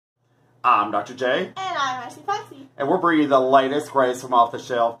I'm Dr. J. And I'm Roxy Foxy. And we're bringing you the latest greatest from off the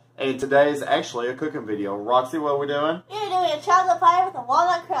shelf. And today's actually a cooking video. Roxy, what are we doing? We're doing a chocolate pie with a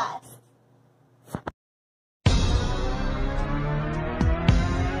walnut crust.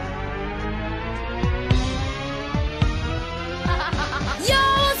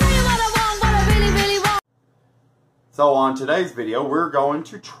 So on today's video, we're going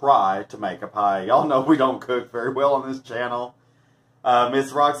to try to make a pie. Y'all know we don't cook very well on this channel.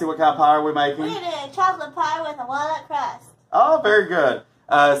 Miss Roxy, what kind of pie are we making? We're doing a chocolate pie with a walnut crust. Oh, very good.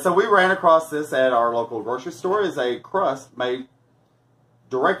 So we ran across this at our local grocery store. It's a crust made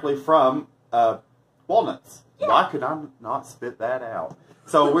directly from walnuts. Yeah. Why could I not spit that out?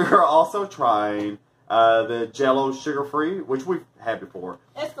 So we're also trying the Jell-O sugar-free, which we've had before.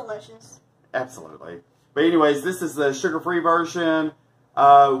 It's delicious. Absolutely. But anyways, this is the sugar-free version.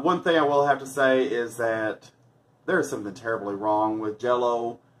 One thing I will have to say is that there is something terribly wrong with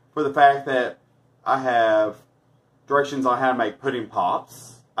Jell-O for the fact that I have directions on how to make pudding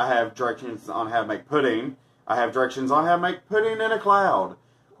pops. I have directions on how to make pudding. I have directions on how to make pudding in a cloud.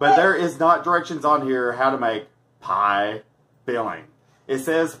 But there is not directions on here how to make pie filling. It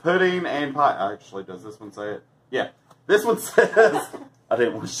says pudding and pie. Actually, does this one say it? Yeah. This one says... I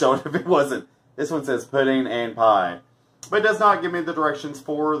didn't want to show it if it wasn't. This one says pudding and pie. But it does not give me the directions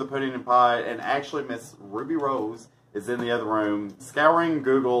for the pudding and pie. And actually, Miss Ruby Rose is in the other room scouring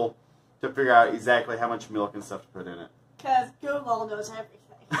Google to figure out exactly how much milk and stuff to put in it. Because Google knows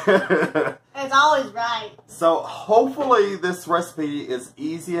everything. It's always right. So hopefully this recipe is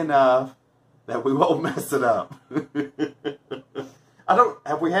easy enough that we won't mess it up.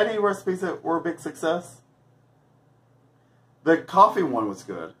 Have we had any recipes that were a big success? The coffee one was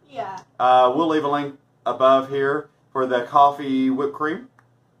good. Yeah. We'll leave a link above here for the coffee whipped cream.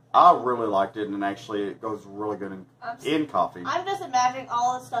 I really liked it, and actually it goes really good in coffee. I'm just imagining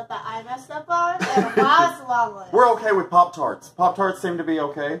all the stuff that I messed up on, and wow, it's a long list. We're okay with Pop-Tarts. Pop-Tarts seem to be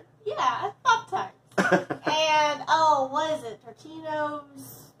okay. Yeah, Pop-Tarts. And, oh, what is it?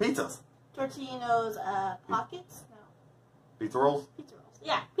 Tortino's? Pizzas. Tortino's, pockets? No. Pizza rolls? Pizza rolls.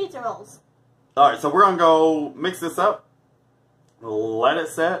 Yeah, pizza rolls. Alright, so we're going to go mix this up. Let it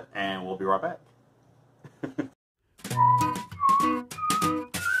set, and we'll be right back.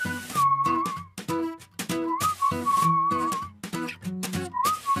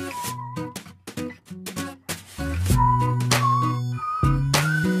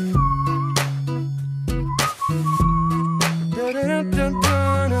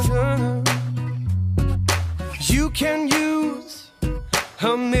 You can use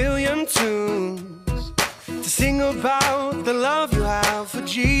a million tunes to sing about the love you have for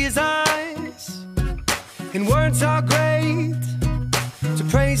Jesus, and words are great to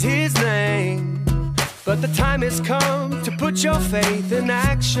praise his name, but the time has come to put your faith in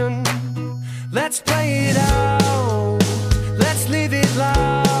action. Let's play it out, let's live it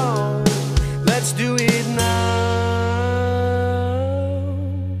loud, let's do it now.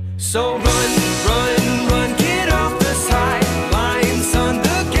 So run, run, run, get off the sideline, son,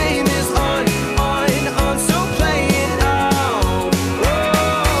 the game is on, so play it out.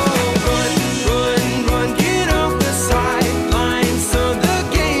 Oh, run, run, run, get off the sideline, son, the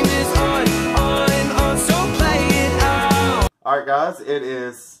game is on, so play it out. Alright guys, it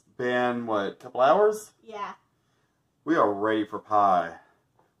has been, what, a couple hours? Yeah. We are ready for pie.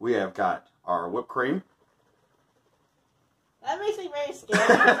 We have got our whipped cream. That makes me very scared.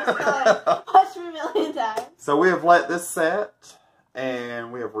 I just watched it a million times. So we have let this set,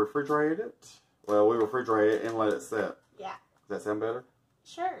 and we have refrigerated it. Well, we refrigerate it and let it set. Yeah. Does that sound better?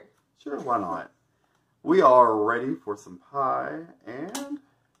 Sure. Sure, why not? We are ready for some pie, and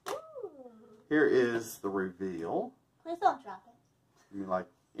here is the reveal. Please don't drop it. You mean like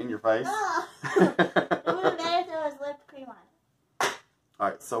in your face? No. It would have been better if there was whipped cream on it.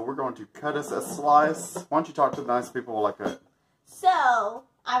 Alright, so we're going to cut us a slice. Why don't you talk to the nice people like that? So,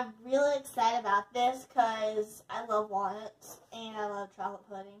 I'm really excited about this because I love walnuts and I love chocolate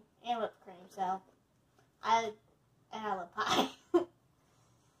pudding and whipped cream. So, I love pie.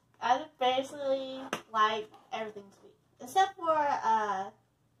 I just basically like everything sweet except for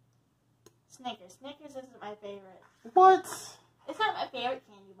Snickers. Snickers isn't my favorite. What? It's not my favorite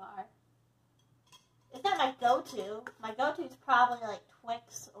candy bar. It's not my go-to. My go-to is probably like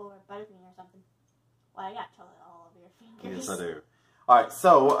Twix or Butterbean or something. Well, I got chocolate all over your fingers. Yes, I do. Alright,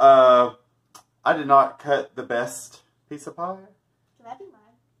 so, I did not cut the best piece of pie. Can that be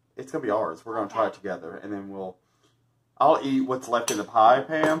mine? It's going to be ours. We're going to try it together, and then I'll eat what's left in the pie,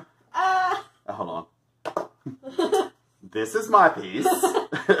 Pam. Hold on. This is my piece. Not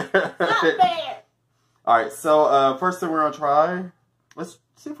fair. Alright, so first thing we're going to try let's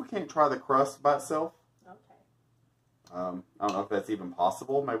see if we can't try the crust by itself. Okay. I don't know if that's even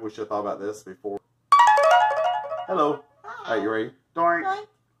possible. Maybe we should have thought about this before. Hello. Hi. Hey, you ready? Doink. Doink.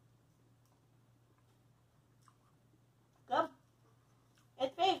 Good.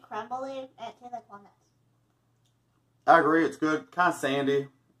 It's very crumbly and it tastes like walnuts. I agree. It's good. Kind of sandy.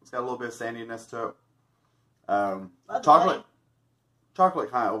 It's got a little bit of sandiness to it. Love Chocolate. pudding.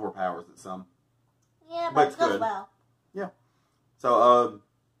 Chocolate kind of overpowers it some. Yeah, but but it's it goes good. well. Yeah. So,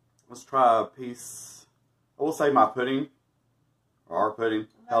 let's try a piece. I will say my pudding, or our pudding,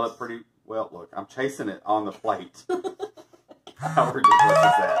 held up pretty well. Look, I'm chasing it on the plate. How ridiculous is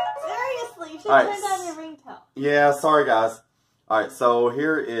that? Seriously, you should All right. turn down your ringtone. Yeah, sorry guys. Alright, so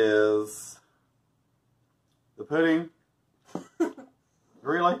here is the pudding.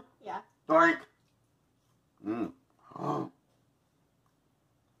 Really? Yeah. Doink.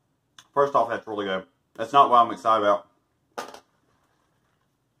 First off, that's really good. That's not what I'm excited about.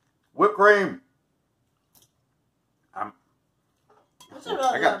 Whipped cream. This is really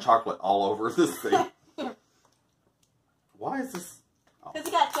I got good. chocolate all over this thing. Why is this? Oh, Because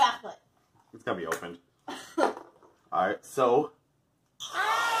you got chocolate. it's gonna be opened. Alright, so.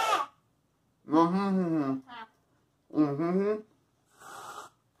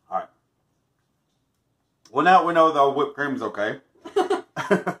 Alright. Well, now we know the whipped cream's okay.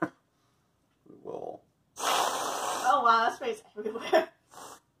 Well, Oh wow, that spray's everywhere.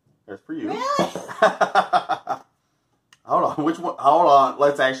 there's for you. Really? Hold on, which one? Hold on,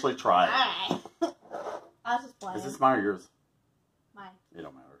 let's actually try it. Alright. I was just playing. Is this mine or yours? Mine. It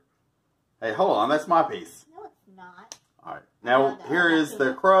don't matter. Hey, hold on, that's my piece. No, it's not. Alright, now No, here is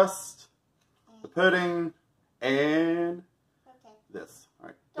the crust, the pudding, and Okay. this.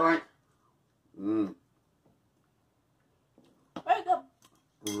 Alright, doink. Very good.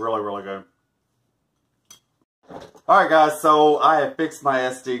 Really, really good. Alright guys, so I have fixed my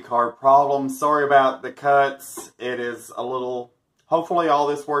SD card problem. Sorry about the cuts. It is a little... Hopefully all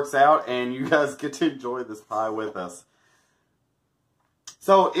this works out and you guys get to enjoy this pie with us.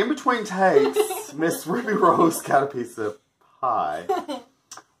 So, in between takes, Miss Ruby Rose got a piece of pie.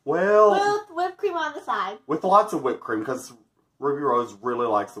 Well, With whipped cream on the side. with lots of whipped cream, because Ruby Rose really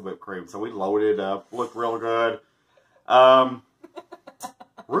likes the whipped cream. So we loaded it up. Looked real good.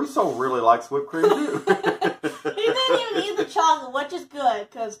 Russo really likes whipped cream too. He didn't even eat the chocolate, which is good,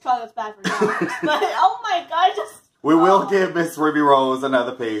 because chocolate's bad for you. But, oh my god, We will give Miss Ruby Rose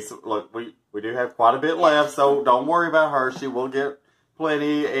another piece. Look, we do have quite a bit left, so don't worry about her. She will get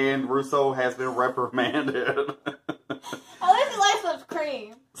plenty, and Russo has been reprimanded. At least he likes whipped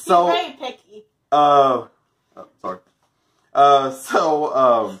cream. He's So- very picky. Sorry.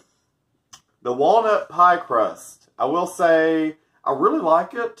 The walnut pie crust. I will say, I really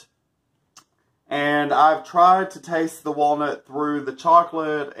like it. And I've tried to taste the walnut through the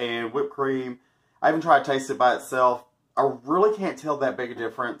chocolate and whipped cream. I even tried to taste it by itself. I really can't tell that big a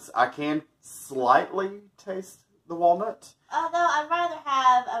difference. I can slightly taste the walnut. Although, I'd rather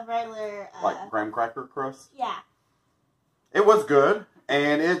have a regular, Like graham cracker crust. yeah. It was good.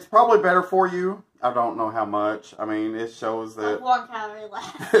 And it's probably better for you. I don't know how much. I mean, it shows that... 1 calorie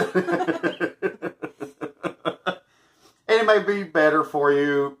less. And it may be better for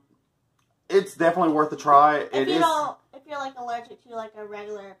you. It's definitely worth a try. If you're like allergic to like a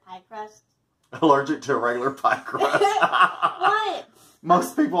regular pie crust. Allergic to a regular pie crust. What?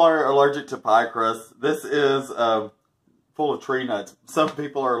 Most people are allergic to pie crust. This is full of tree nuts. Some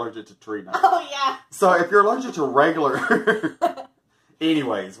people are allergic to tree nuts. Oh yeah. So if you're allergic to regular...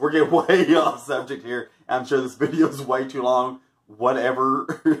 Anyways, we're getting way off subject here. I'm sure this video is way too long.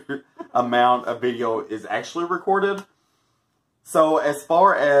 Whatever amount of video is actually recorded. So as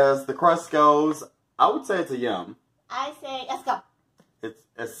far as the crust goes, I would say it's a yum. I say let's go.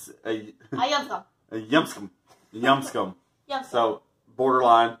 It's a Yumscum. yumscum. Yumscum. Yumscum. So,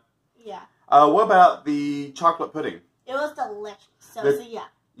 borderline. Yeah. What about the chocolate pudding? It was delicious. So it's a yeah.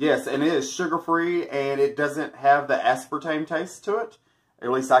 Yes, and it is sugar-free, and it doesn't have the aspartame taste to it. At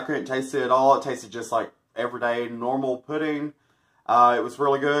least I couldn't taste it at all. It tasted just like everyday, normal pudding. It was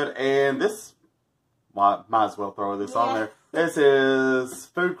really good. And this, might as well throw this on there. This is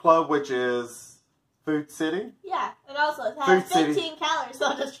Food Club, which is Food City. Yeah, and also it has Food 15 City. calories,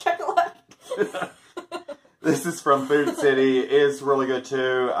 so just check a look. This is from Food City. It's really good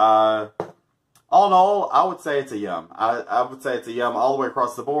too. All in all, I would say it's a yum. I would say it's a yum all the way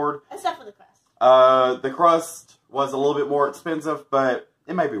across the board. Except for the crust. The crust was a little bit more expensive, but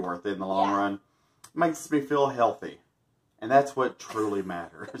it may be worth it in the long run. It makes me feel healthy. And that's what truly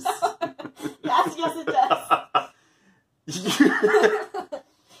matters. Yes, it does.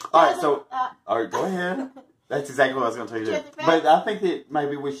 Alright, so... Alright, go ahead. That's exactly what I was going to tell you to Chocolate do. French? But I think that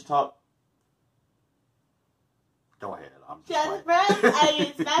maybe we should talk. Go ahead. I'm just Chocolate playing. French, I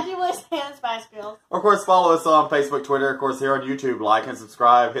use Magic Voice and Spice Girls. Of course, follow us on Facebook, Twitter, of course, here on YouTube. Like and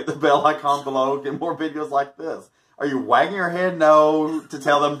subscribe. Hit the bell icon below. Get more videos like this. Are you wagging your head no to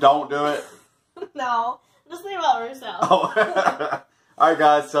tell them don't do it? No, just think about Russo. Oh. All right,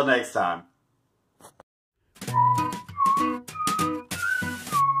 guys. Till next time.